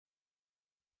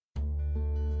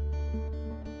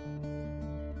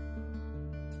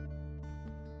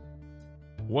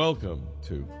Welcome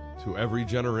to Every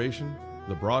Generation,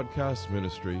 the broadcast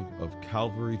ministry of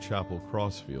Calvary Chapel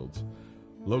Crossfields,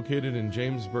 located in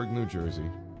Jamesburg, New Jersey,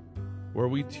 where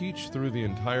we teach through the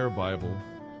entire Bible,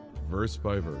 verse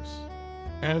by verse,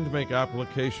 and make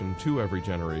application to every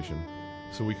generation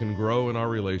so we can grow in our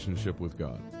relationship with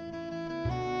God.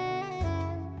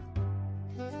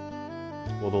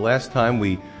 Well, the last time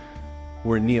we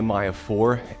were in Nehemiah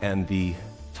 4, and the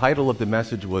title of the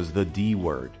message was the D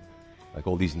word. Like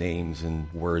all these names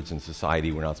and words in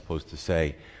society we're not supposed to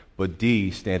say. But D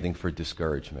standing for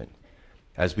discouragement.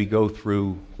 As we go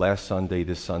through last Sunday,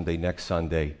 this Sunday, next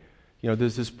Sunday,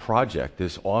 there's this project,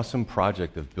 this awesome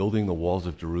project of building the walls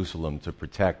of Jerusalem to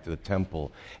protect the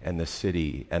temple and the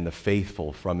city and the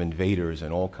faithful from invaders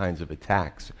and all kinds of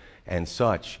attacks and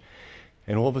such.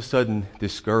 And all of a sudden,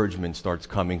 discouragement starts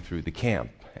coming through the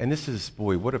camp. And this is,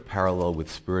 boy, what a parallel with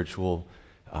the spiritual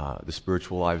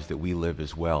lives that we live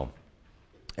as well.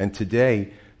 And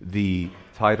today, the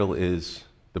title is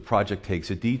The Project Takes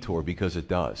a Detour, because it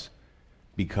does.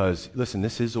 Because, listen,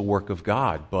 this is a work of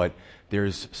God, but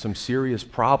there's some serious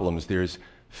problems. There's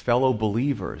fellow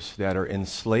believers that are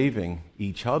enslaving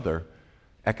each other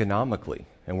economically,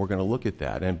 and we're going to look at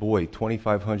that. And boy,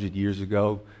 2,500 years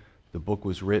ago, the book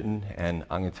was written, and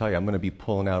I'm going to tell you, I'm going to be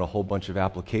pulling out a whole bunch of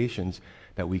applications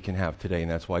that we can have today,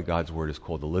 and that's why God's Word is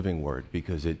called the Living Word,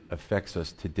 because it affects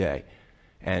us today.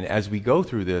 And as we go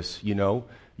through this,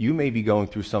 you may be going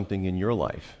through something in your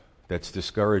life that's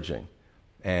discouraging.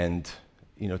 And,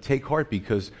 take heart,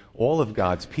 because all of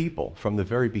God's people, from the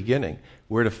very beginning,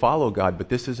 we're to follow God, but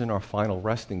this isn't our final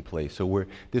resting place. So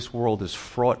this world is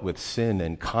fraught with sin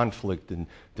and conflict and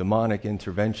demonic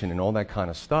intervention and all that kind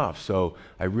of stuff. So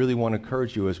I really want to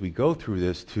encourage you as we go through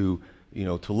this to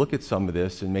look at some of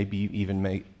this and maybe even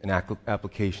make an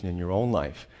application in your own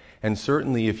life. And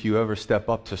certainly if you ever step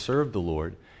up to serve the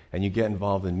Lord and you get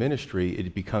involved in ministry,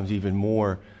 it becomes even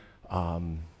more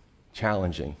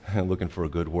challenging, looking for a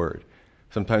good word.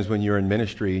 Sometimes when you're in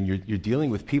ministry and you're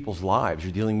dealing with people's lives,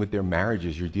 you're dealing with their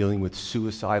marriages, you're dealing with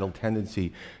suicidal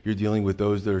tendency, you're dealing with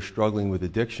those that are struggling with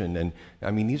addiction.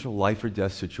 And these are life or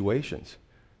death situations.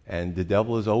 And the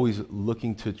devil is always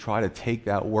looking to try to take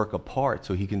that work apart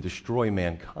so he can destroy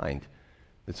mankind.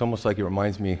 It's almost like it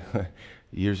reminds me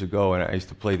years ago, and I used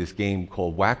to play this game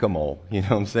called whack-a-mole. You know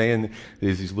what I'm saying?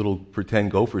 There's these little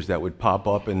pretend gophers that would pop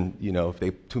up, and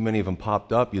if too many of them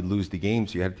popped up, you'd lose the game.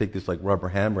 So you had to take this like rubber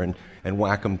hammer and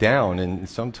whack them down. And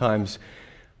sometimes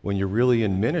when you're really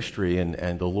in ministry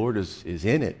and the Lord is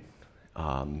in it,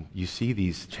 you see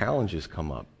these challenges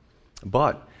come up.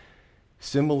 But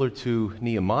similar to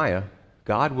Nehemiah,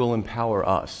 God will empower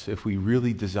us. If we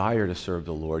really desire to serve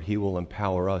the Lord, He will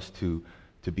empower us to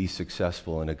be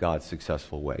successful in a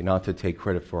God-successful way. Not to take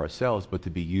credit for ourselves, but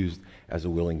to be used as a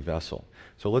willing vessel.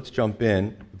 So let's jump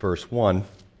in, verse 1,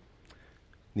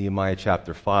 Nehemiah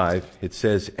chapter 5. It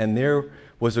says, "And there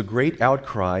was a great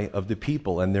outcry of the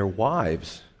people and their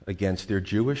wives against their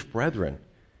Jewish brethren."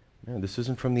 This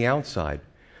isn't from the outside.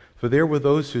 "For there were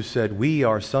those who said, 'We,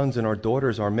 our sons and our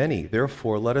daughters are many.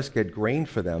 Therefore let us get grain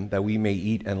for them, that we may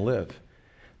eat and live.'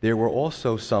 There were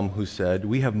also some who said,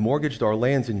 'We have mortgaged our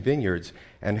lands and vineyards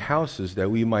and houses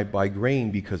that we might buy grain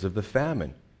because of the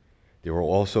famine.' There were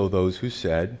also those who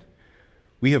said,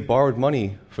 'We have borrowed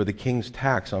money for the king's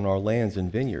tax on our lands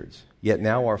and vineyards. Yet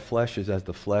now our flesh is as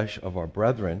the flesh of our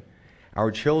brethren,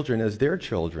 our children as their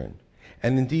children.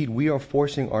 And indeed, we are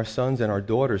forcing our sons and our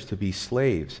daughters to be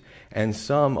slaves, and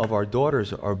some of our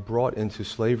daughters are brought into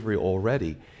slavery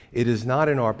already. It is not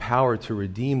in our power to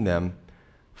redeem them,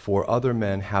 for other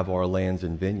men have our lands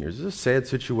and vineyards." This is a sad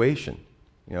situation.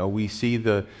 We see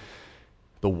the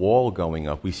wall going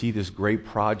up. We see this great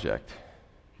project.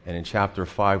 And in chapter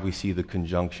 5, we see the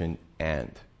conjunction "and."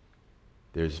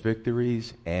 There's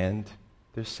victories and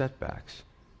there's setbacks.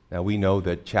 Now, we know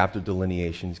that chapter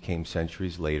delineations came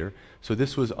centuries later, so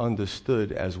this was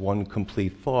understood as one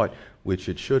complete thought, which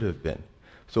it should have been.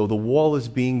 So the wall is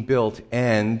being built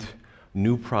and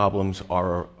new problems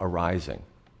are arising.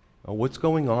 Now, what's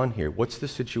going on here? What's the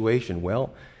situation? Well,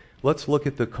 let's look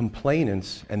at the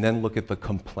complainants and then look at the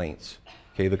complaints.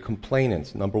 Okay, the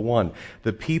complainants. Number one,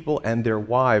 the people and their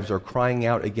wives are crying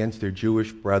out against their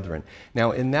Jewish brethren.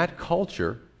 Now, in that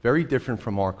culture, very different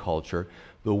from our culture,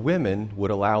 the women would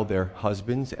allow their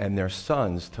husbands and their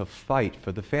sons to fight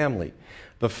for the family.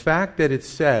 The fact that it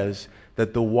says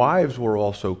that the wives were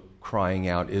also crying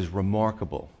out is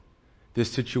remarkable.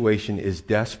 This situation is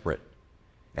desperate.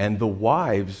 And the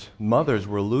wives, mothers,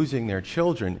 were losing their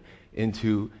children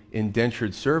into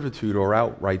indentured servitude or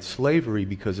outright slavery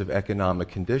because of economic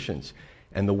conditions.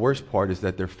 And the worst part is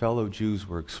that their fellow Jews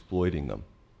were exploiting them.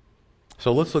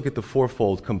 So let's look at the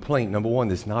fourfold complaint. Number one,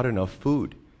 there's not enough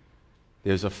food.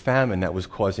 There's a famine that was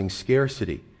causing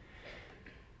scarcity.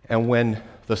 And when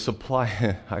the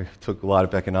supply, I took a lot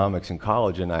of economics in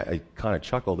college, and I kind of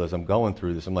chuckled as I'm going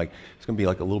through this. I'm like, it's going to be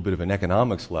like a little bit of an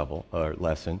economics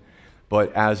lesson.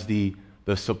 But as the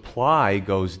supply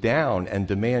goes down and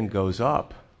demand goes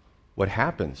up, what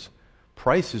happens?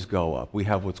 Prices go up. We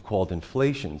have what's called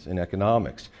inflations in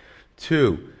economics.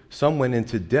 2, some went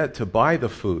into debt to buy the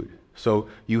food. So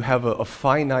you have a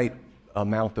finite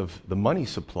amount of the money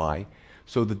supply,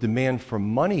 so the demand for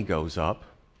money goes up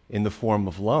in the form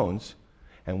of loans.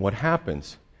 And what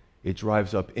happens? It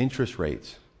drives up interest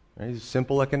rates. Right? It's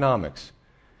simple economics.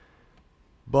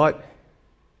 But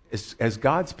as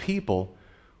God's people,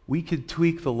 we could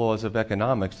tweak the laws of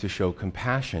economics to show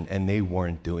compassion, and they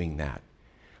weren't doing that.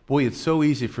 Boy, it's so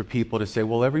easy for people to say,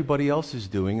 well, everybody else is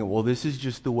doing it. Well, this is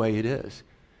just the way it is.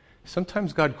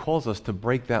 Sometimes God calls us to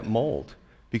break that mold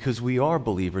because we are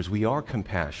believers. We are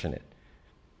compassionate.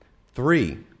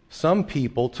 3, some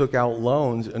people took out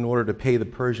loans in order to pay the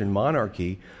Persian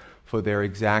monarchy for their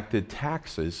exacted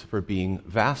taxes for being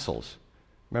vassals.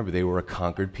 Remember, they were a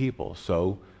conquered people.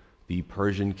 So the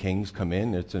Persian kings come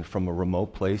in, it's from a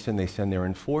remote place, and they send their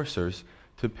enforcers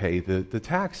to pay the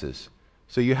taxes.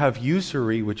 So you have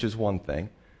usury, which is one thing,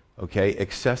 okay,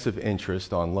 excessive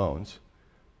interest on loans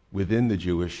within the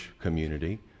Jewish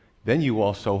community. Then you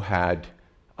also had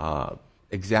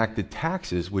exacted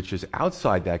taxes, which is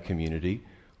outside that community,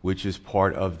 which is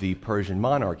part of the Persian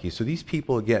monarchy. So these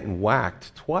people are getting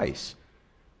whacked twice.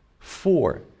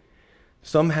 4,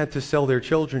 some had to sell their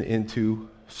children into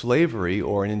slavery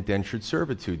or an indentured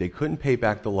servitude. They couldn't pay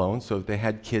back the loan, so if they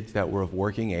had kids that were of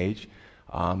working age,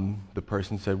 the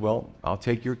person said, well, I'll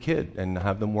take your kid and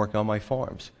have them work on my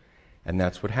farms. And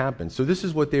that's what happened. So this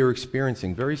is what they were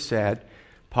experiencing. Very sad.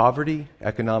 Poverty,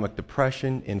 economic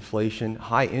depression, inflation,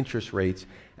 high interest rates,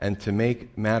 and to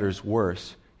make matters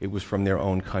worse, it was from their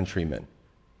own countrymen.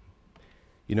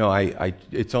 You know,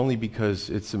 it's only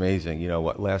because it's amazing. You know,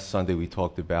 what last Sunday we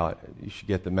talked about, you should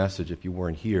get the message if you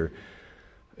weren't here,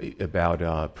 about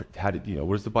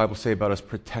what does the Bible say about us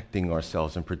protecting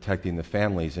ourselves and protecting the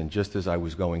families? And just as I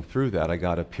was going through that, I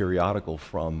got a periodical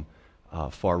from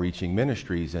Far-Reaching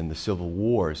Ministries and the civil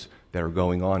wars that are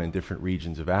going on in different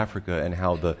regions of Africa, and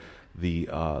how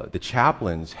the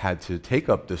chaplains had to take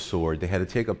up the sword, they had to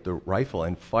take up the rifle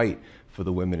and fight for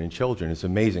the women and children. It's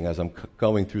amazing. As I'm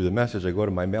going through the message, I go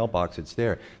to my mailbox, it's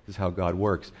there. This is how God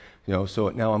works. You know, so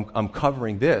now I'm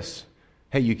covering this.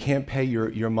 Hey, you can't pay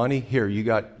your money? Here, you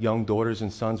got young daughters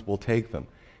and sons, we'll take them.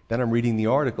 Then I'm reading the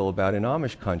article about in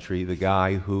Amish country, the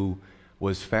guy who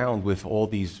was found with all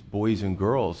these boys and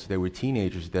girls, they were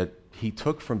teenagers, that he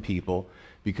took from people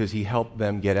because he helped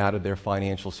them get out of their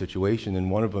financial situation. And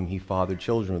one of them, he fathered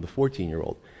children with a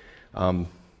 14-year-old.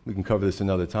 We can cover this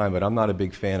another time, but I'm not a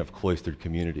big fan of cloistered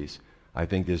communities. I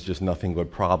think there's just nothing but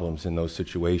problems in those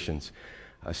situations.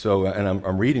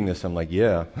 I'm reading this, I'm like,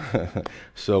 yeah.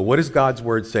 So what does God's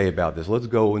word say about this? Let's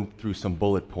go through some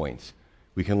bullet points.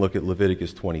 We can look at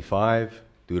Leviticus 25,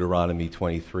 Deuteronomy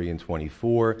 23 and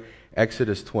 24,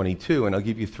 Exodus 22, and I'll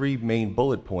give you 3 main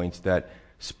bullet points that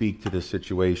speak to this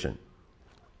situation.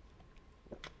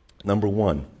 Number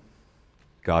 1,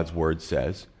 God's word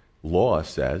says, law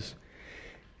says,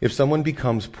 if someone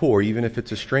becomes poor, even if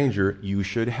it's a stranger, you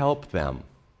should help them.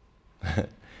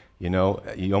 You know,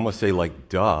 you almost say like,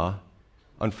 duh.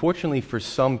 Unfortunately, for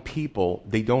some people,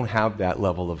 they don't have that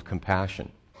level of compassion.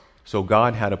 So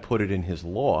God had to put it in his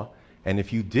law, and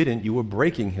if you didn't, you were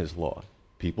breaking his law.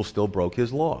 People still broke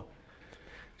his law.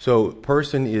 So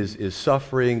person is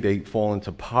suffering, they fall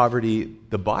into poverty.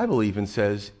 The Bible even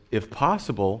says, if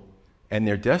possible, and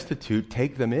they're destitute,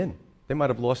 take them in. They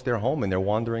might have lost their home and they're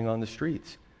wandering on the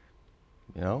streets.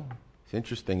 You know, it's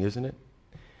interesting, isn't it?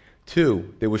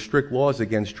 2, there were strict laws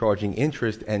against charging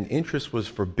interest, and interest was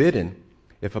forbidden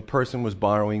if a person was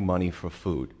borrowing money for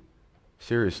food.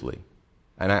 Seriously.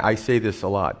 And I say this a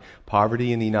lot.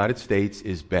 Poverty in the United States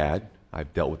is bad.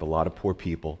 I've dealt with a lot of poor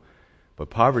people. But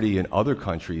poverty in other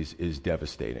countries is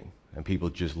devastating, and people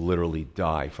just literally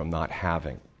die from not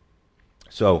having.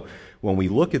 So when we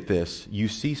look at this, you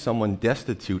see someone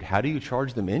destitute, how do you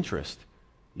charge them interest?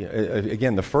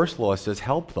 Again, the first law says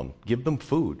help them, give them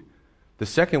food. The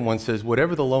second one says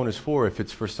whatever the loan is for, if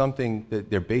it's for something that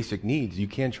their basic needs, you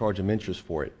can't charge them interest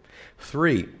for it.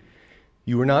 3,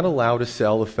 you were not allowed to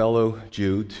sell a fellow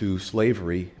Jew to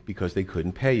slavery because they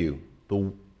couldn't pay you.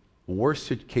 The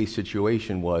worst case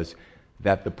situation was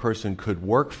that the person could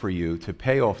work for you to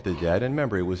pay off the debt. And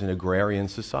remember, it was an agrarian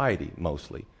society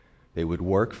mostly. They would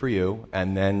work for you,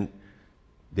 and then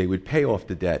they would pay off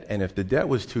the debt. And if the debt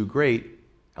was too great,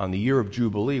 On the year of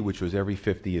Jubilee, which was every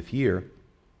 50th year,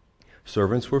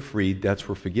 servants were freed, debts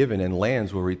were forgiven, and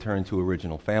lands were returned to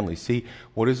original families. See,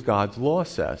 what does God's law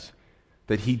says?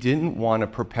 That he didn't want a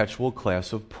perpetual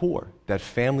class of poor, that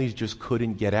families just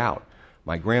couldn't get out.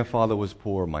 My grandfather was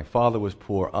poor, my father was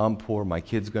poor, I'm poor, my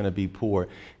kid's going to be poor.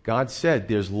 God said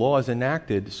there's laws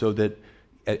enacted so that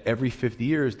at every 50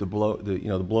 years, the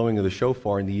blowing of the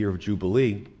shofar in the year of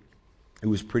Jubilee, it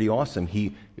was pretty awesome.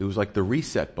 It was like the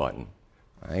reset button,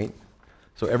 right?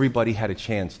 So everybody had a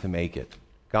chance to make it.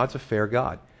 God's a fair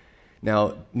God.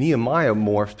 Now, Nehemiah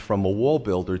morphed from a wall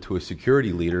builder to a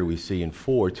security leader, we see in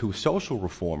 4, to a social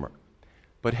reformer.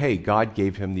 But hey, God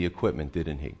gave him the equipment,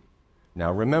 didn't he?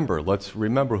 Now let's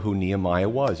remember who Nehemiah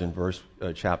was in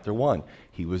chapter 1.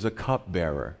 He was a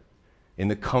cupbearer. In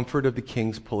the comfort of the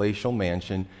king's palatial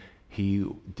mansion, he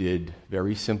did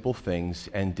very simple things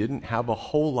and didn't have a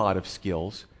whole lot of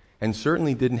skills, and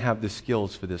certainly didn't have the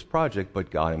skills for this project, but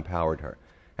God empowered her.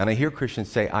 And I hear Christians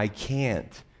say, I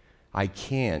can't.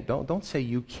 Don't say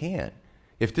you can't.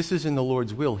 If this is in the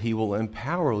Lord's will, he will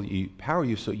empower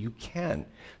you so you can.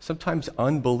 Sometimes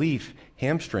unbelief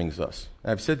hamstrings us.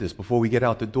 I've said this before we get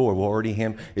out the door. We're already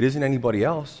it isn't anybody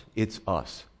else, it's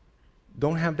us.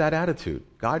 Don't have that attitude.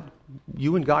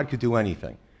 You and God could do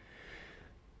anything.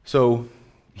 So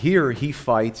here he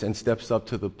fights and steps up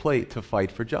to the plate to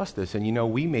fight for justice.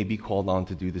 And we may be called on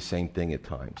to do the same thing at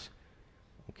times.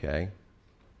 Okay?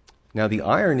 Now, the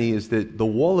irony is that the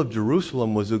wall of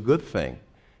Jerusalem was a good thing.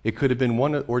 It could have been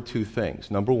one or two things.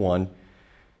 Number one,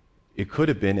 it could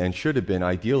have been and should have been,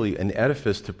 ideally, an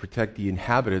edifice to protect the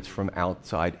inhabitants from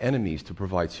outside enemies, to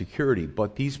provide security.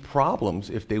 But these problems,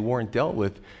 if they weren't dealt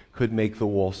with, could make the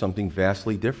wall something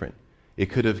vastly different. It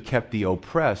could have kept the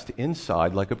oppressed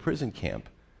inside like a prison camp.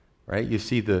 Right? You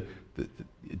see the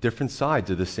different sides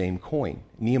of the same coin.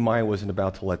 Nehemiah wasn't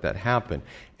about to let that happen.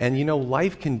 And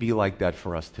life can be like that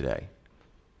for us today.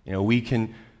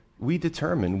 We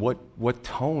determine what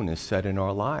tone is set in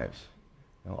our lives.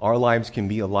 Our lives can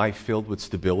be a life filled with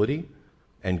stability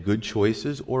and good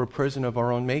choices, or a prison of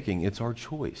our own making. It's our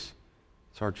choice.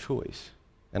 It's our choice.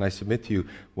 And I submit to you,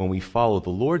 when we follow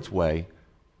the Lord's way,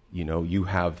 you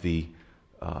have the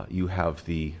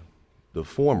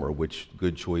former, which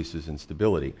good choices and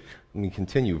stability. Let me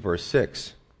continue, verse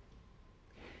 6.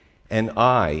 And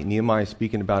Nehemiah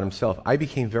speaking about himself, I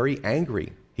became very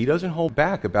angry. He doesn't hold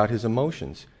back about his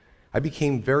emotions. I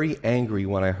became very angry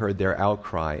when I heard their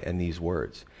outcry and these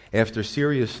words. After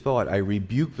serious thought, I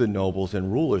rebuked the nobles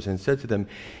and rulers and said to them,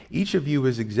 each of you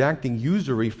is exacting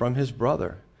usury from his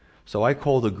brother. So I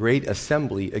called a great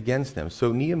assembly against them.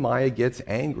 So Nehemiah gets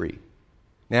angry.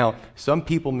 Now, some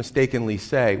people mistakenly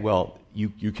say, well,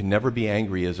 you can never be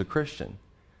angry as a Christian.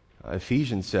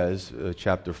 Ephesians says,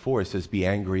 chapter 4, it says, be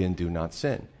angry and do not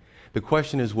sin. The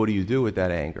question is, what do you do with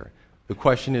that anger? The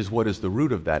question is, what is the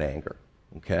root of that anger?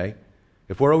 Okay?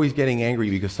 If we're always getting angry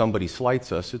because somebody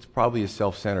slights us, it's probably a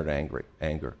self-centered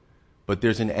anger. But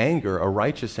there's an anger, a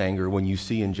righteous anger, when you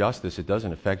see injustice. It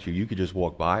doesn't affect you. You could just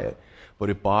walk by it. But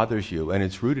it bothers you, and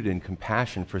it's rooted in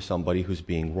compassion for somebody who's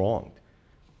being wronged.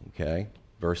 Okay?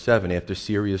 Verse 7, after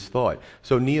serious thought.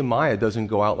 So Nehemiah doesn't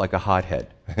go out like a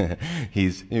hothead.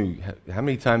 How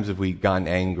many times have we gotten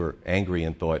angry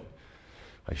and thought,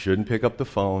 I shouldn't pick up the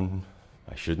phone,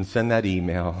 I shouldn't send that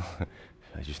email,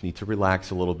 I just need to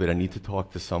relax a little bit, I need to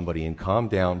talk to somebody and calm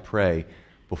down, pray,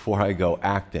 before I go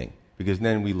acting, because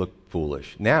then we look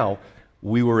foolish. Now,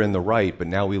 we were in the right, but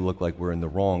now we look like we're in the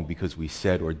wrong because we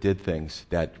said or did things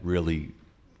that really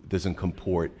doesn't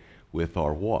comport with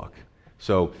our walk.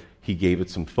 So he gave it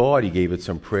some thought, he gave it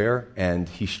some prayer, and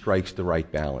he strikes the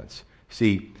right balance.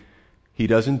 See, he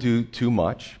doesn't do too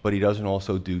much, but he doesn't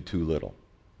also do too little.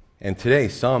 And today,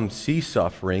 some see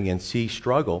suffering and see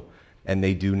struggle, and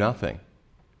they do nothing.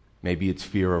 Maybe it's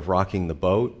fear of rocking the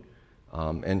boat.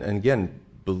 And again,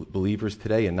 believers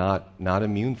today are not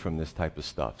immune from this type of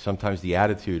stuff. Sometimes the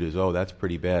attitude is, oh, that's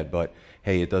pretty bad, but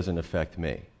hey, it doesn't affect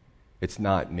me. It's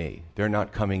not me. They're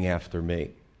not coming after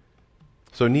me.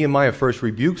 So Nehemiah first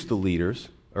rebukes the leaders,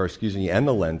 and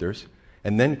the lenders,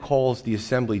 and then calls the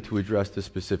assembly to address the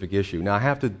specific issue. Now, I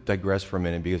have to digress for a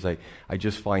minute because I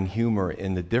just find humor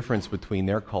in the difference between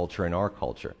their culture and our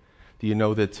culture. Do you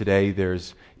know that today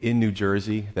in New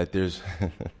Jersey, that there's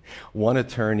one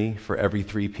attorney for every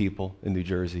 3 people in New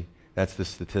Jersey? That's the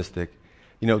statistic.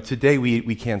 Today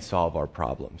we can't solve our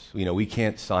problems. We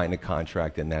can't sign a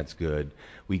contract and that's good.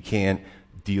 We can't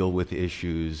deal with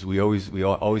issues. We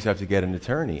always have to get an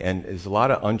attorney. And there's a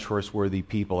lot of untrustworthy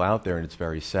people out there, and it's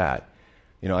very sad.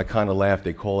 I kind of laugh.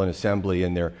 They call an assembly,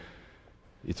 and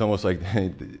it's almost like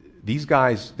these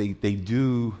guys, they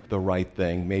do the right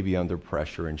thing, maybe under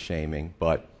pressure and shaming,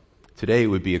 but today it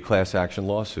would be a class action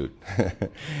lawsuit.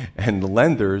 And the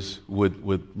lenders would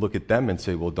look at them and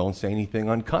say, well, don't say anything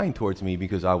unkind towards me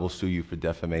because I will sue you for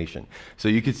defamation. So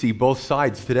you could see both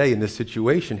sides today in this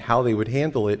situation, how they would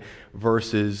handle it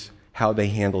versus how they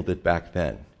handled it back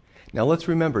then. Now let's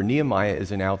remember, Nehemiah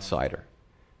is an outsider.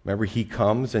 Remember, he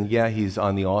comes and he's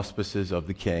on the auspices of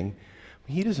the king.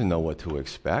 He doesn't know what to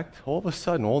expect. All of a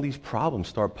sudden, all these problems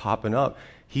start popping up.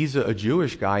 He's a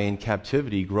Jewish guy in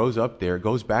captivity, grows up there,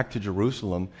 goes back to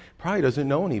Jerusalem, probably doesn't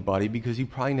know anybody because he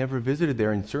probably never visited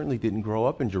there and certainly didn't grow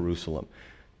up in Jerusalem.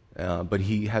 But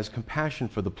he has compassion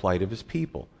for the plight of his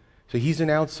people. So he's an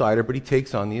outsider, but he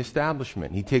takes on the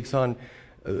establishment. He takes on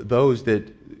those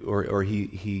that, or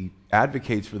he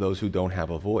advocates for those who don't have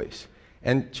a voice.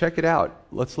 And check it out.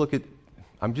 Let's look at,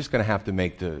 I'm just going to have to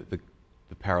make the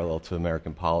parallel to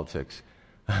American politics,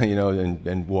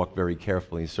 and walk very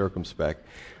carefully and circumspect.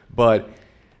 But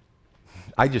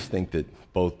I just think that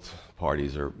both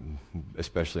parties are,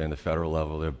 especially on the federal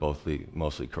level, they're both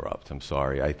mostly corrupt. I'm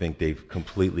sorry. I think they've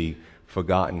completely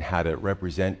forgotten how to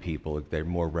represent people. They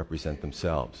more represent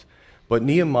themselves. But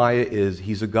Nehemiah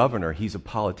he's a governor. He's a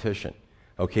politician.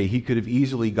 Okay, he could have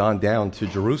easily gone down to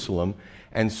Jerusalem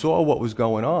and saw what was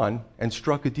going on and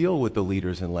struck a deal with the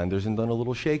leaders and lenders and done a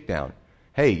little shakedown.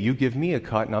 Hey, you give me a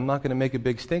cut, and I'm not going to make a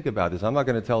big stink about this. I'm not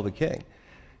going to tell the king.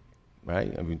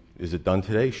 Right? I mean, is it done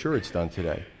today? Sure, it's done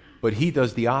today. But he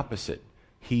does the opposite.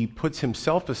 He puts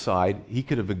himself aside. He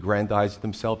could have aggrandized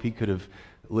himself. He could have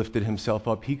lifted himself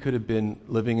up. He could have been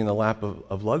living in the lap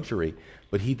of luxury.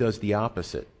 But he does the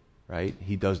opposite. Right?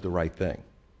 He does the right thing.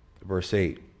 Verse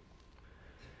 8.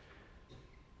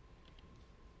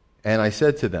 And I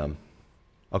said to them,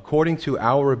 according to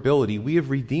our ability, we have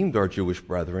redeemed our Jewish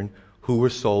brethren who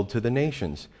were sold to the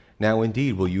nations. Now,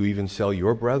 indeed, will you even sell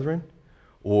your brethren?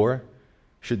 Or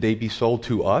should they be sold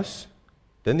to us?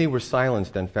 Then they were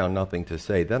silenced and found nothing to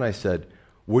say. Then I said,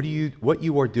 what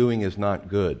you are doing is not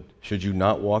good. Should you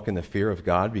not walk in the fear of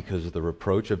God because of the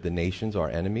reproach of the nations,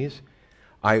 our enemies?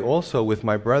 I also, with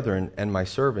my brethren and my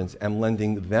servants, am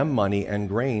lending them money and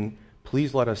grain.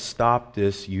 Please let us stop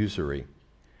this usury.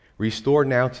 Restore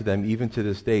now to them, even to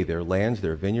this day, their lands,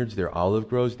 their vineyards, their olive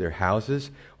groves, their houses,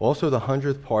 also the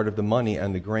 100th part of the money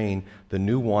and the grain, the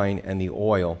new wine and the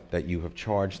oil that you have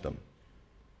charged them.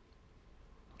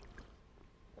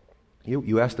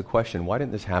 You asked the question, why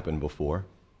didn't this happen before?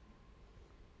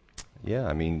 Yeah,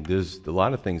 I mean, there's a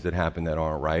lot of things that happen that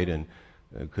aren't right, and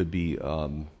it could be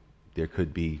there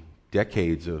could be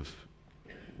decades of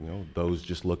those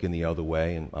just looking the other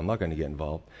way, and I'm not going to get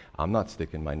involved. I'm not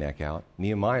sticking my neck out.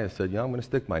 Nehemiah said, I'm going to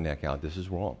stick my neck out. This is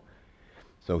wrong.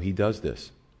 So he does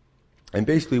this. And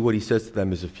basically what he says to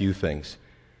them is a few things.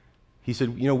 He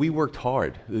said, we worked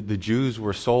hard. The Jews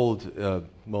were sold,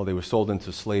 they were sold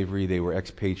into slavery. They were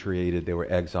expatriated. They were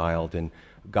exiled. And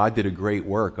God did a great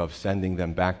work of sending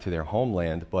them back to their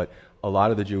homeland, but a lot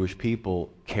of the Jewish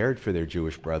people cared for their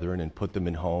Jewish brethren and put them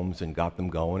in homes and got them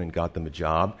going and got them a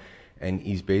job. And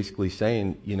he's basically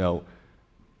saying,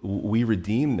 we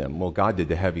redeemed them. Well, God did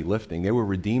the heavy lifting. They were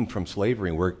redeemed from slavery,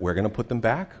 and we're going to put them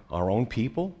back? Our own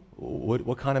people?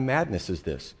 What kind of madness is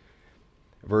this?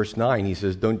 Verse 9, he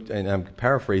says, and I'm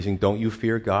paraphrasing, don't you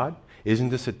fear God? Isn't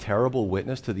this a terrible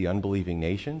witness to the unbelieving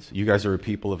nations? You guys are a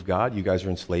people of God. You guys are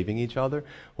enslaving each other.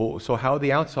 Well, so how are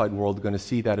the outside world going to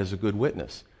see that as a good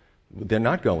witness? They're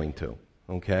not going to,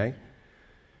 okay?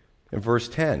 In verse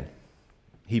 10,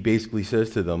 he basically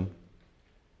says to them,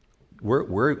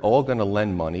 we're all going to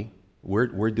lend money.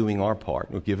 We're doing our part.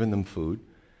 We're giving them food.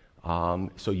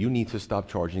 So you need to stop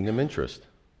charging them interest.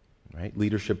 Right?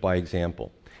 Leadership by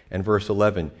example. And verse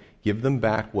 11, give them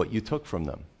back what you took from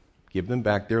them. Give them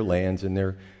back their lands and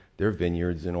their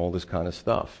vineyards and all this kind of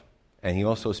stuff. And he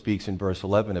also speaks in verse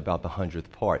 11 about the 100th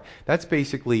part. That's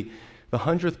basically, the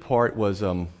 100th part was,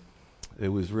 it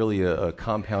was really a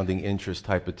compounding interest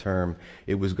type of term.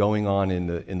 It was going on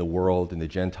in the world, in the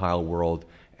Gentile world.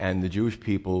 And the Jewish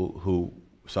people,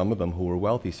 some of them who were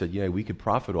wealthy, said, we could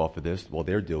profit off of this. Well,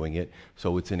 they're doing it.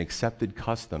 So it's an accepted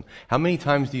custom. How many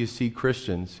times do you see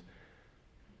Christians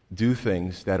do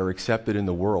things that are accepted in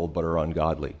the world but are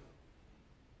ungodly?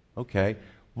 Okay,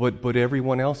 but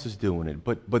everyone else is doing it.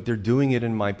 But they're doing it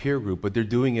in my peer group. But they're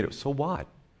doing it, so what?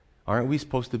 Aren't we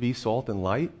supposed to be salt and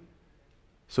light?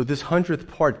 So this 100th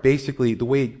part, basically, the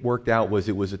way it worked out was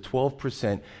it was a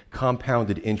 12%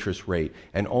 compounded interest rate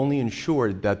and only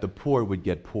ensured that the poor would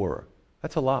get poorer.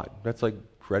 That's a lot. That's like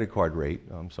credit card rate.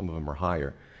 Some of them are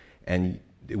higher. And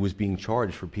it was being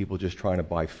charged for people just trying to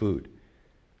buy food.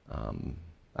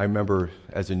 I remember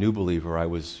as a new believer, I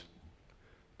was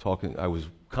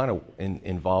kind of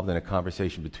involved in a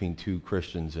conversation between two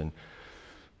Christians, and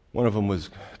one of them was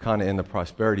kind of in the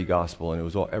prosperity gospel, and it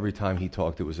was every time he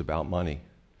talked, it was about money.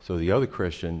 So the other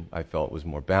Christian, I felt was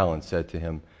more balanced, said to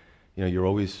him, you're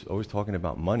always talking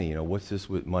about money. What's this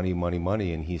with money, money,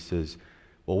 money? And he says,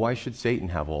 well, why should Satan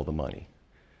have all the money?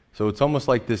 So it's almost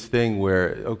like this thing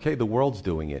where, okay, the world's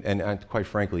doing it. And quite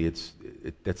frankly,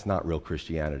 that's not real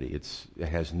Christianity. It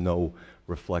has no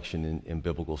reflection in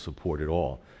biblical support at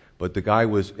all. But the guy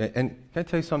was, and can I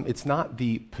tell you something? It's not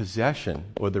the possession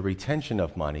or the retention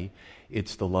of money.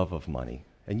 It's the love of money.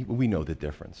 And we know the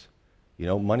difference.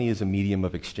 Money is a medium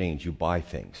of exchange. You buy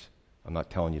things. I'm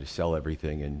not telling you to sell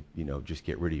everything and, just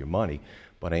get rid of your money.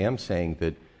 But I am saying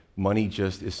that money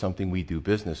just is something we do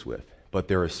business with. But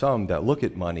there are some that look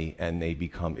at money and they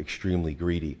become extremely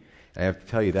greedy. And I have to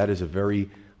tell you, that is a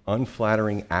very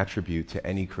unflattering attribute to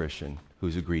any Christian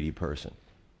who's a greedy person.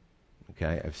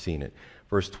 Okay, I've seen it.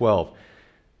 Verse 12.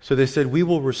 So they said, we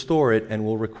will restore it and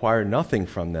will require nothing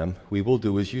from them. We will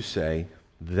do as you say.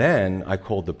 Then I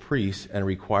called the priests and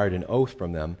required an oath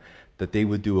from them that they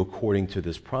would do according to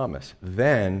this promise.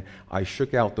 Then I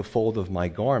shook out the fold of my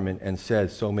garment and said,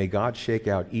 so may God shake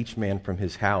out each man from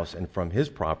his house and from his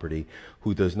property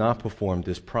who does not perform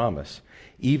this promise.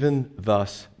 Even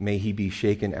thus may he be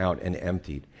shaken out and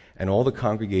emptied. And all the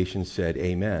congregation said,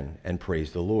 Amen, and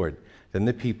praised the Lord. Then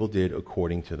the people did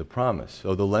according to the promise.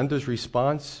 So the lender's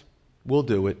response, we'll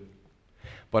do it.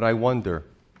 But I wonder,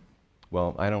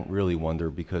 well, I don't really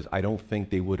wonder, because I don't think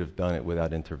they would have done it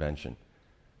without intervention.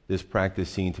 This practice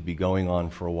seemed to be going on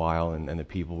for a while, and the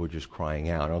people were just crying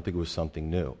out. I don't think it was something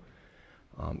new.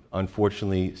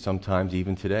 Unfortunately, sometimes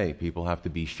even today, people have to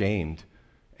be shamed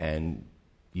and,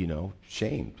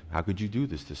 shamed. How could you do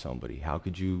this to somebody? How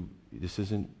could you, this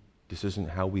isn't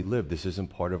how we live. This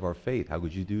isn't part of our faith. How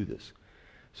could you do this?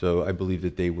 So I believe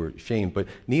that they were shamed. But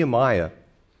Nehemiah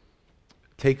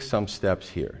takes some steps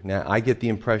here. Now, I get the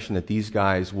impression that these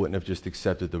guys wouldn't have just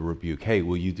accepted the rebuke. Hey,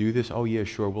 will you do this? Oh, yeah,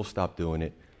 sure, we'll stop doing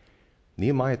it.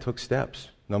 Nehemiah took steps.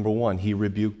 Number one, he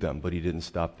rebuked them, but he didn't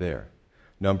stop there.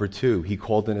 Number two, he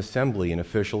called an assembly, an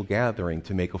official gathering,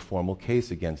 to make a formal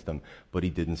case against them, but he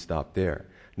didn't stop there.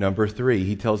 Number three,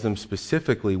 he tells them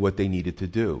specifically what they needed to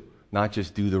do. Not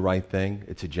just do the right thing,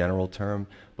 it's a general term,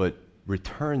 but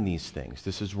return these things.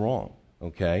 This is wrong,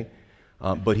 okay?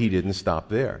 But he didn't stop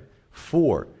there.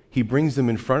 4, he brings them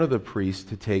in front of the priest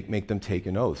to make them take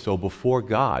an oath. So before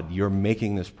God, you're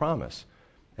making this promise.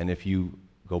 And if you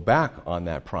go back on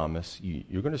that promise,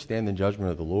 you're going to stand in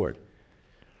judgment of the Lord.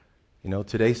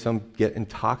 Today some get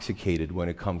intoxicated when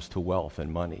it comes to wealth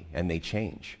and money, and they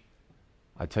change.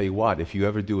 I tell you what, if you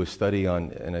ever do a study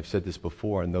on, and I've said this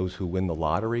before, on those who win the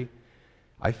lottery,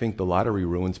 I think the lottery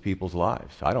ruins people's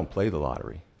lives. I don't play the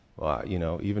lottery.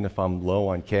 Even if I'm low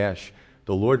on cash,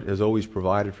 the Lord has always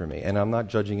provided for me. And I'm not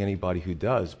judging anybody who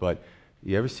does, but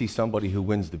you ever see somebody who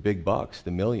wins the big bucks,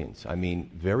 the millions? I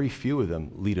mean, very few of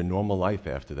them lead a normal life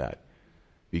after that,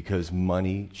 because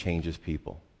money changes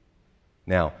people.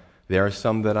 Now, there are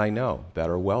some that I know that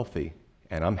are wealthy,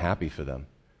 and I'm happy for them.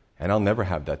 And I'll never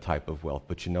have that type of wealth.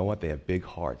 But you know what? They have big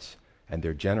hearts, and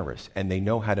they're generous, and they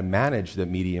know how to manage the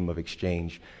medium of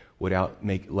exchange without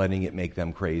letting it make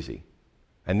them crazy.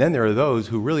 And then there are those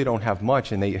who really don't have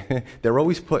much, and they're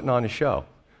always putting on a show.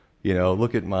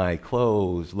 Look at my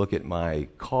clothes, look at my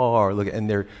car, and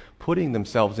they're putting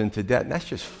themselves into debt. And that's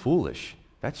just foolish.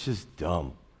 That's just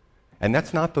dumb. And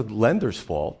that's not the lender's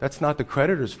fault. That's not the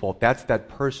creditor's fault. That's that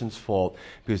person's fault,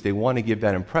 because they want to give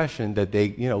that impression that they,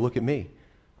 look at me.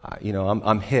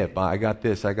 I'm hip. I got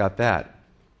this. I got that.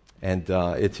 And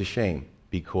it's a shame,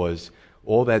 because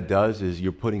all that does is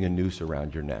you're putting a noose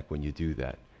around your neck when you do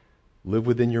that. Live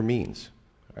within your means.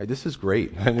 All right, this is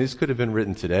great. I mean, this could have been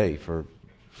written today for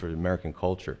American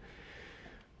culture.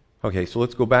 Okay, so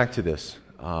let's go back to this.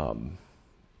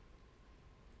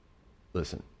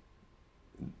 Listen,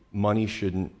 money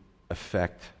shouldn't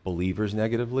affect believers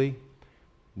negatively,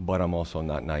 but I'm also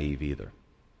not naive either.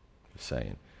 Just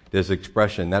saying. There's an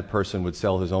expression, that person would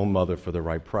sell his own mother for the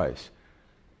right price.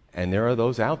 And there are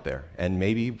those out there, and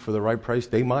maybe for the right price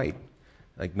they might.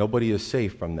 Like, nobody is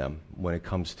safe from them when it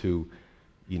comes to,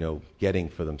 getting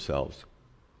for themselves.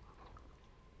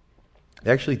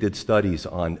 They actually did studies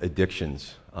on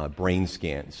addictions, brain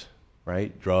scans,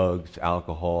 right? Drugs,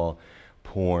 alcohol,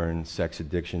 porn, sex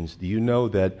addictions. Do you know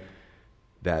that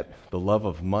the love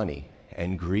of money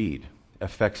and greed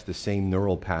affects the same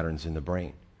neural patterns in the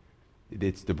brain?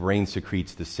 The brain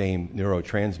secretes the same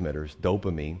neurotransmitters,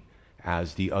 dopamine,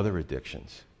 as the other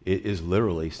addictions. It is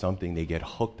literally something they get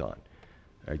hooked on,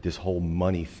 right? This whole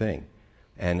money thing.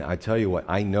 And I tell you what,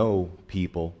 I know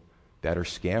people that are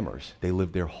scammers. They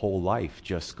live their whole life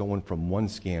just going from one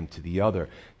scam to the other,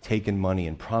 taking money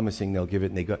and promising they'll give it,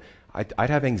 and they go. I'd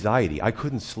have anxiety. I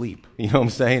couldn't sleep. You know what I'm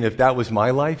saying? If that was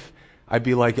my life, I'd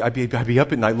be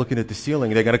up at night looking at the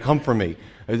ceiling. They're going to come for me.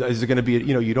 Is it going to be,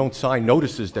 you don't sign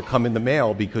notices that come in the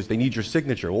mail because they need your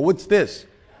signature. Well, what's this?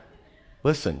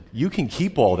 Listen, you can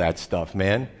keep all that stuff,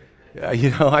 man.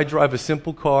 I drive a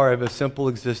simple car. I have a simple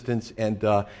existence, and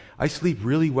I sleep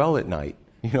really well at night.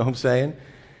 You know what I'm saying?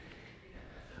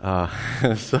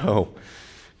 So,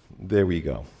 there we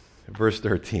go. Verse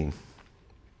 13.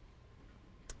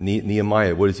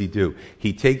 Nehemiah, what does he do?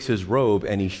 He takes his robe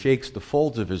and he shakes the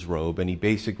folds of his robe, and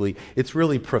it's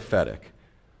really prophetic.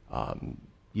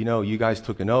 You guys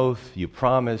took an oath, you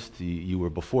promised, you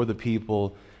were before the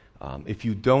people. If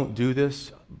you don't do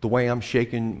this, the way I'm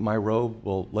shaking my robe,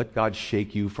 well, let God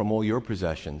shake you from all your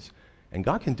possessions. And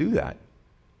God can do that.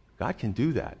 God can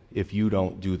do that if you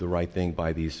don't do the right thing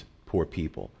by these poor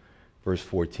people. Verse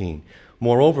 14.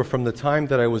 Moreover, from the time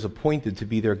that I was appointed to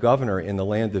be their governor in the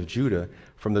land of Judah,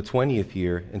 from the 20th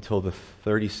year until the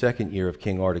 32nd year of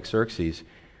King Artaxerxes,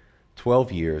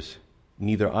 12 years,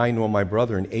 neither I nor my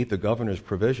brethren ate the governor's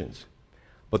provisions.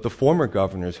 But the former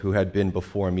governors who had been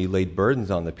before me laid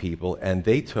burdens on the people, and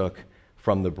they took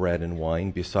from the bread and wine,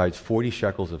 besides 40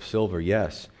 shekels of silver.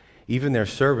 Yes, even their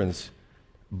servants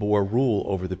bore rule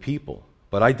over the people.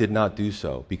 But I did not do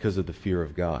so, because of the fear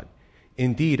of God.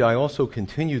 Indeed, I also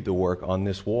continued the work on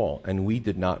this wall, and we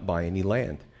did not buy any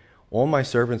land. All my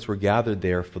servants were gathered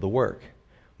there for the work.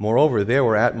 Moreover, there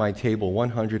were at my table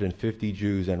 150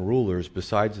 Jews and rulers,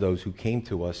 besides those who came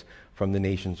to us from the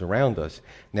nations around us.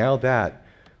 Now that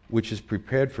which is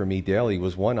prepared for me daily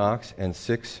was 1 ox and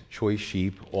 6 choice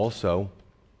sheep. Also,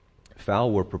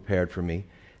 fowl were prepared for me,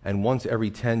 and once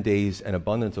every 10 days an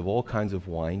abundance of all kinds of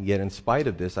wine. Yet in spite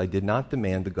of this, I did not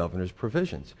demand the governor's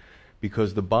provisions,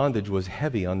 because the bondage was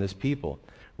heavy on this people.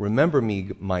 Remember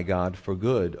me, my God, for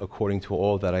good, according to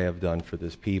all that I have done for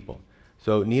this people.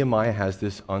 So Nehemiah has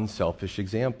this unselfish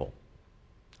example.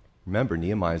 Remember,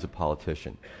 Nehemiah is a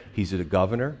politician. He's a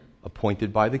governor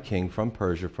appointed by the king from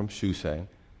Persia, from Shushan,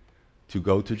 to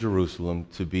go to Jerusalem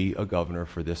to be a governor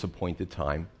for this appointed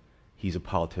time. He's a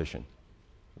politician,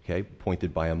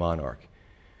 appointed by a monarch.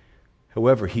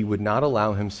 However, he would not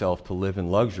allow himself to live in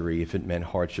luxury if it meant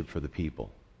hardship for the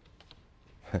people.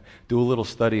 Do a little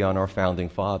study on our founding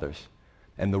fathers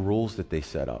and the rules that they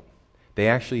set up. They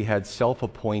actually had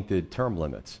self-appointed term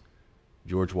limits.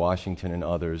 George Washington and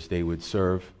others, they would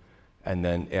serve, and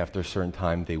then after a certain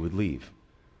time, they would leave.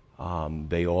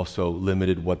 They also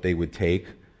limited what they would take,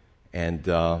 and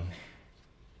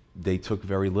they took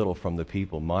very little from the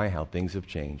people. My, how things have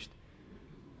changed.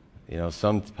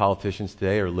 Some politicians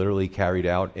today are literally carried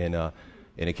out in a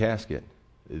casket.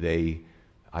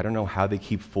 I don't know how they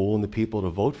keep fooling the people to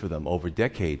vote for them over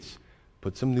decades.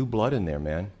 Put some new blood in there,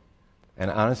 man. And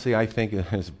honestly, I think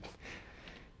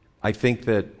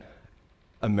that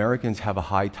Americans have a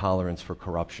high tolerance for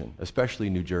corruption, especially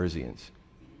New Jerseyans.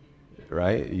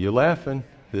 Right? You're laughing.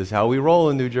 This is how we roll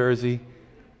in New Jersey.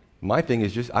 My thing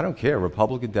is just, I don't care.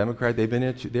 Republican, Democrat, they've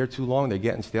been there too long. They're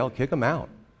getting stale. Kick them out.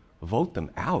 Vote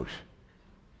them out.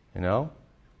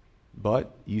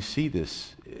 But you see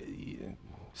this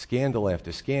scandal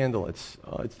after scandal. It's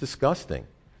disgusting.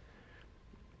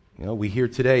 We hear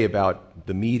today about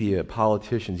the media,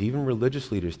 politicians, even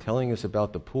religious leaders telling us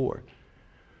about the poor.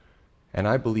 And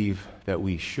I believe that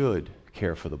we should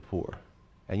care for the poor.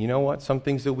 And you know what? Some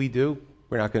things that we do,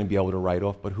 we're not going to be able to write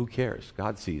off, but who cares?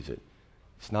 God sees it.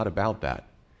 It's not about that.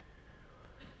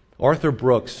 Arthur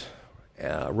Brooks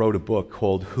wrote a book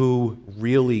called Who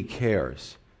Really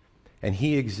Cares? And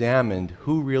he examined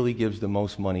who really gives the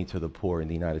most money to the poor in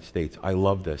the United States. I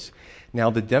love this. Now,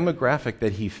 the demographic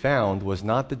that he found was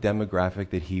not the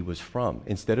demographic that he was from.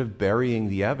 Instead of burying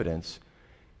the evidence,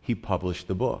 he published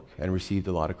the book and received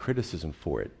a lot of criticism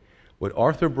for it. What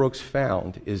Arthur Brooks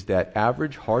found is that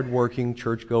average, hardworking,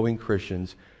 church-going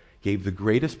Christians gave the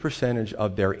greatest percentage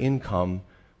of their income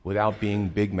without being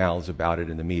big mouths about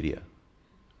it in the media.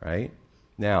 Right?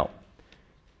 Now,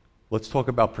 let's talk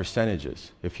about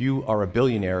percentages. If you are a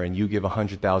billionaire and you give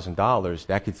 $100,000,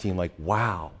 that could seem like,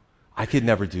 wow, I could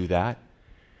never do that.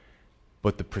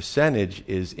 But the percentage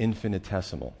is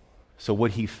infinitesimal. So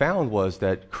what he found was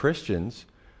that Christians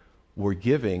were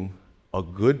giving a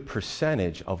good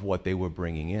percentage of what they were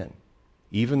bringing in.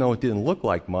 Even though it didn't look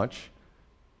like much,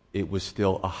 it was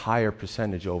still a higher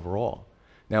percentage overall.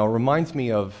 Now, it reminds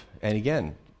me of, and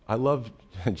again, I love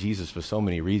Jesus for so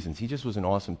many reasons. He just was an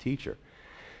awesome teacher.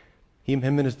 Him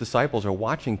and his disciples are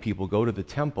watching people go to the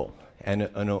temple, and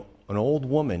an old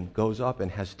woman goes up and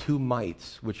has 2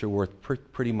 mites, which are worth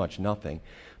pretty much nothing,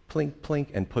 plink, plink,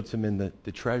 and puts them in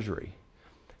the treasury.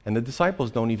 And the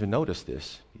disciples don't even notice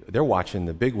this. They're watching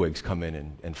the bigwigs come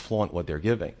in and flaunt what they're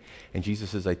giving. And Jesus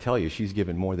says, I tell you, she's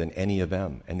given more than any of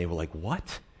them. And they were like,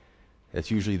 what? That's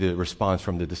usually the response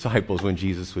from the disciples when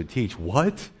Jesus would teach.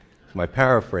 What? It's my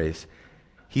paraphrase.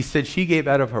 He said she gave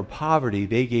out of her poverty,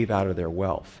 they gave out of their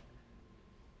wealth.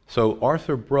 So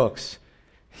Arthur Brooks,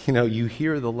 you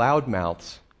hear the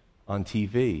loudmouths on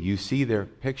TV. You see their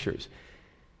pictures.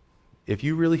 If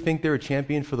you really think they're a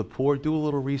champion for the poor, do a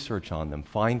little research on them.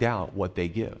 Find out what they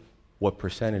give, what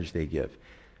percentage they give.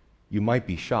 You might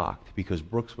be shocked, because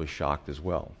Brooks was shocked as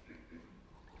well.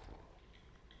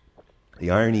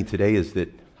 The irony today is that,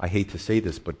 I hate to say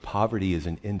this, but poverty is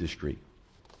an industry.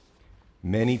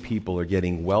 Many people are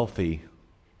getting wealthy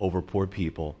over poor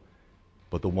people,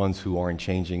 but the ones who aren't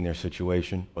changing their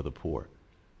situation are the poor.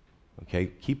 Okay?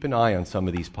 Keep an eye on some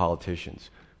of these politicians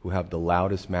who have the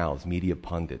loudest mouths, media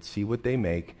pundits. See what they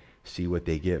make, see what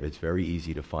they give. It's very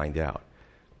easy to find out.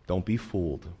 Don't be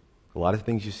fooled. A lot of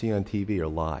things you see on TV are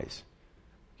lies.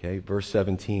 Okay, verse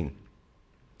 17.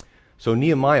 So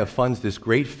Nehemiah funds this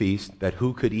great feast that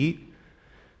who could eat?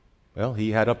 Well,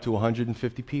 he had up to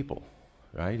 150 people,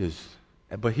 right?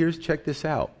 But check this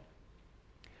out.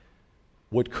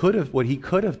 What he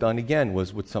could have done, again,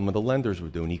 was what some of the lenders were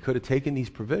doing. He could have taken these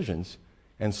provisions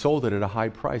and sold it at a high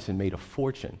price and made a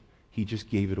fortune. He just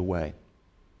gave it away.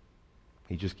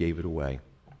 He just gave it away.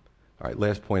 All right,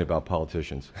 last point about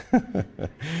politicians.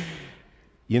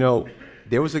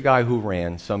 There was a guy who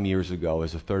ran some years ago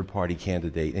as a third-party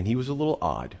candidate, and he was a little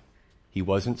odd. He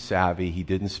wasn't savvy. He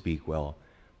didn't speak well.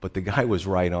 But the guy was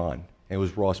right on, and it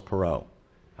was Ross Perot.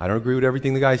 I don't agree with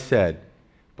everything the guy said,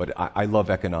 but I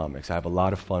love economics. I have a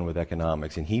lot of fun with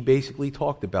economics. And he basically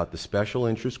talked about the special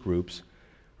interest groups,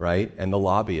 right, and the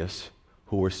lobbyists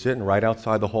who were sitting right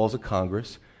outside the halls of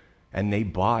Congress, and they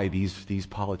buy these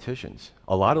politicians.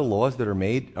 A lot of laws that are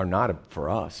made are not for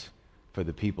us, for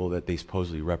the people that they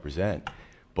supposedly represent.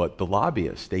 But the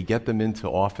lobbyists, they get them into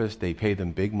office, they pay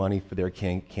them big money for their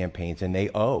campaigns, and they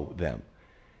owe them.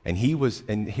 And here's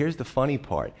the funny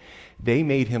part. They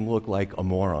made him look like a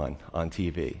moron on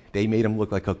TV. They made him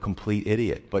look like a complete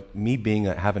idiot. But me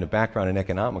having a background in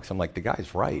economics, I'm like, the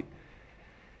guy's right.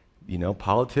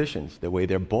 Politicians, the way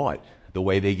they're bought, the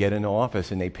way they get into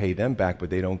office and they pay them back, but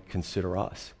they don't consider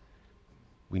us.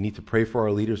 We need to pray for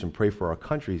our leaders and pray for our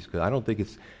countries, because I don't think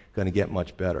it's going to get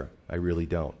much better. I really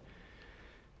don't.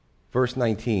 Verse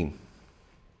 19.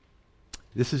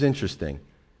 This is interesting,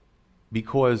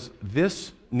 because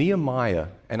this Nehemiah,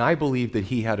 and I believe that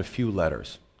he had a few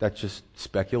letters. That's just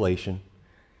speculation.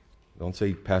 Don't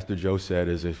say Pastor Joe said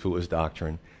as if it was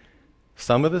doctrine.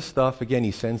 Some of the stuff, again,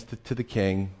 he sends to the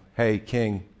king. Hey,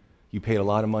 king, you paid a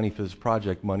lot of money for this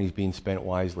project. Money's being spent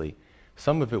wisely.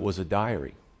 Some of it was a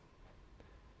diary.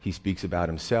 He speaks about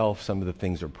himself. Some of the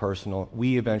things are personal.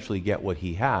 We eventually get what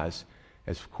he has,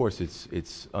 as of course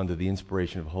it's under the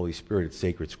inspiration of the Holy Spirit. It's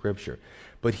sacred scripture.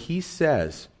 But he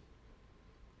says,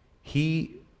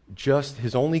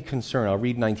 his only concern, I'll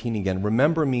read 19 again,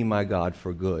 remember me, my God,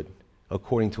 for good,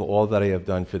 according to all that I have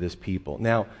done for this people.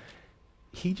 Now,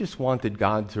 he just wanted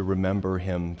God to remember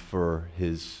him for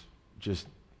his just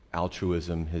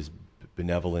altruism, his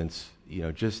benevolence,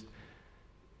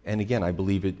 and again, I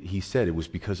believe he said it was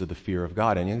because of the fear of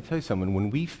God. And I'm going to tell you something, when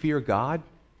we fear God,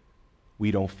 we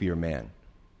don't fear man.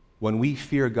 When we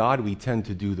fear God, we tend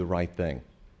to do the right thing.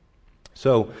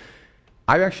 So,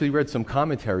 I've actually read some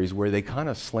commentaries where they kind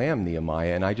of slam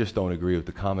Nehemiah, and I just don't agree with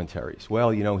the commentaries.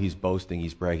 Well, he's boasting,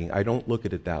 he's bragging. I don't look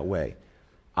at it that way.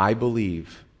 I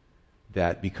believe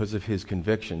that because of his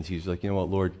convictions, he's like, you know what,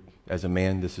 Lord, as a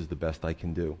man, this is the best I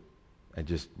can do. I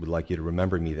just would like you to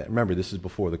remember me that. Remember, this is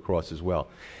before the cross as well.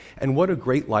 And what a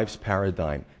great life's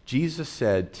paradigm. Jesus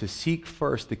said to seek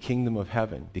first the kingdom of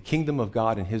heaven, the kingdom of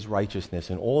God and his righteousness,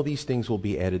 and all these things will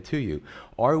be added to you.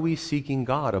 Are we seeking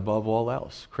God above all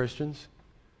else, Christians?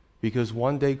 Because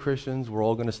one day, Christians, we're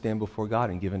all going to stand before God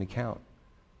and give an account.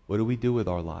 What do we do with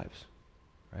our lives?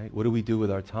 Right? What do we do with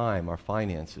our time, our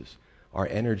finances, our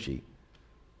energy?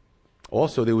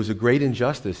 Also, there was a great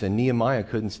injustice, and Nehemiah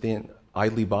couldn't stand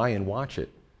idly by and watch it.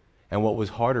 And what was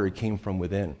harder, it came from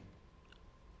within.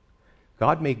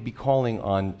 God may be calling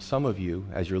on some of you,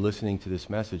 as you're listening to this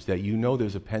message, that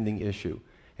there's a pending issue,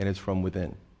 and it's from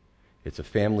within. It's a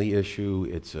family issue,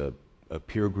 it's a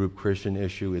peer group Christian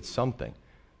issue, it's something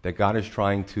that God is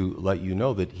trying to let you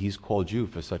know that he's called you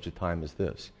for such a time as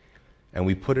this. And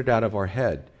we put it out of our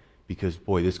head because,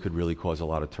 boy, this could really cause a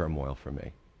lot of turmoil for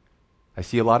me. I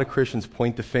see a lot of Christians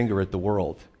point the finger at the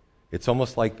world. It's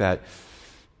almost like that,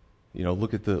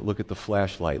 look at the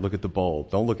flashlight, look at the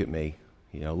bulb, don't look at me.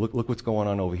 Look what's going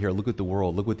on over here. Look at the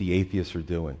world. Look what the atheists are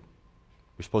doing.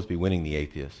 We're supposed to be winning the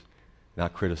atheists,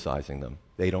 not criticizing them.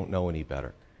 They don't know any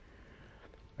better.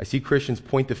 I see Christians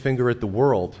point the finger at the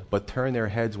world, but turn their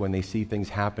heads when they see things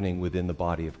happening within the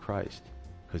body of Christ,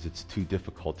 because it's too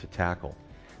difficult to tackle.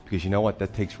 Because you know what?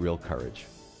 That takes real courage.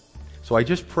 So I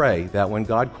just pray that when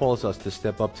God calls us to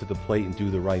step up to the plate and do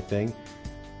the right thing,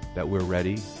 that we're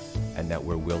ready and that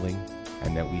we're willing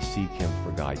and that we seek Him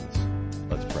for guidance.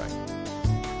 Let's pray.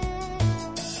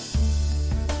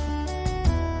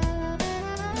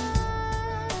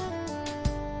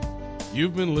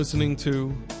 You've been listening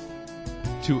to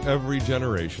Every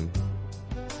Generation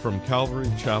from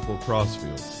Calvary Chapel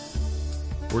Crossfields.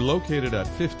 We're located at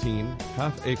 15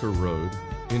 Half Acre Road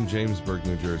in Jamesburg,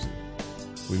 New Jersey.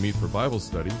 We meet for Bible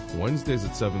study Wednesdays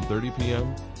at 7:30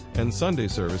 p.m. and Sunday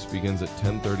service begins at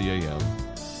 10:30 a.m.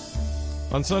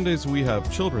 On Sundays, we have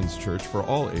children's church for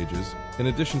all ages, in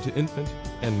addition to infant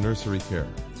and nursery care.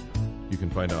 You can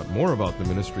find out more about the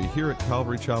ministry here at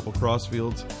Calvary Chapel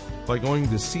Crossfields by going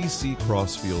to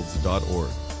cccrossfields.org.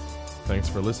 Thanks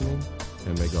for listening,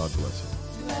 and may God bless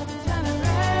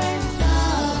you.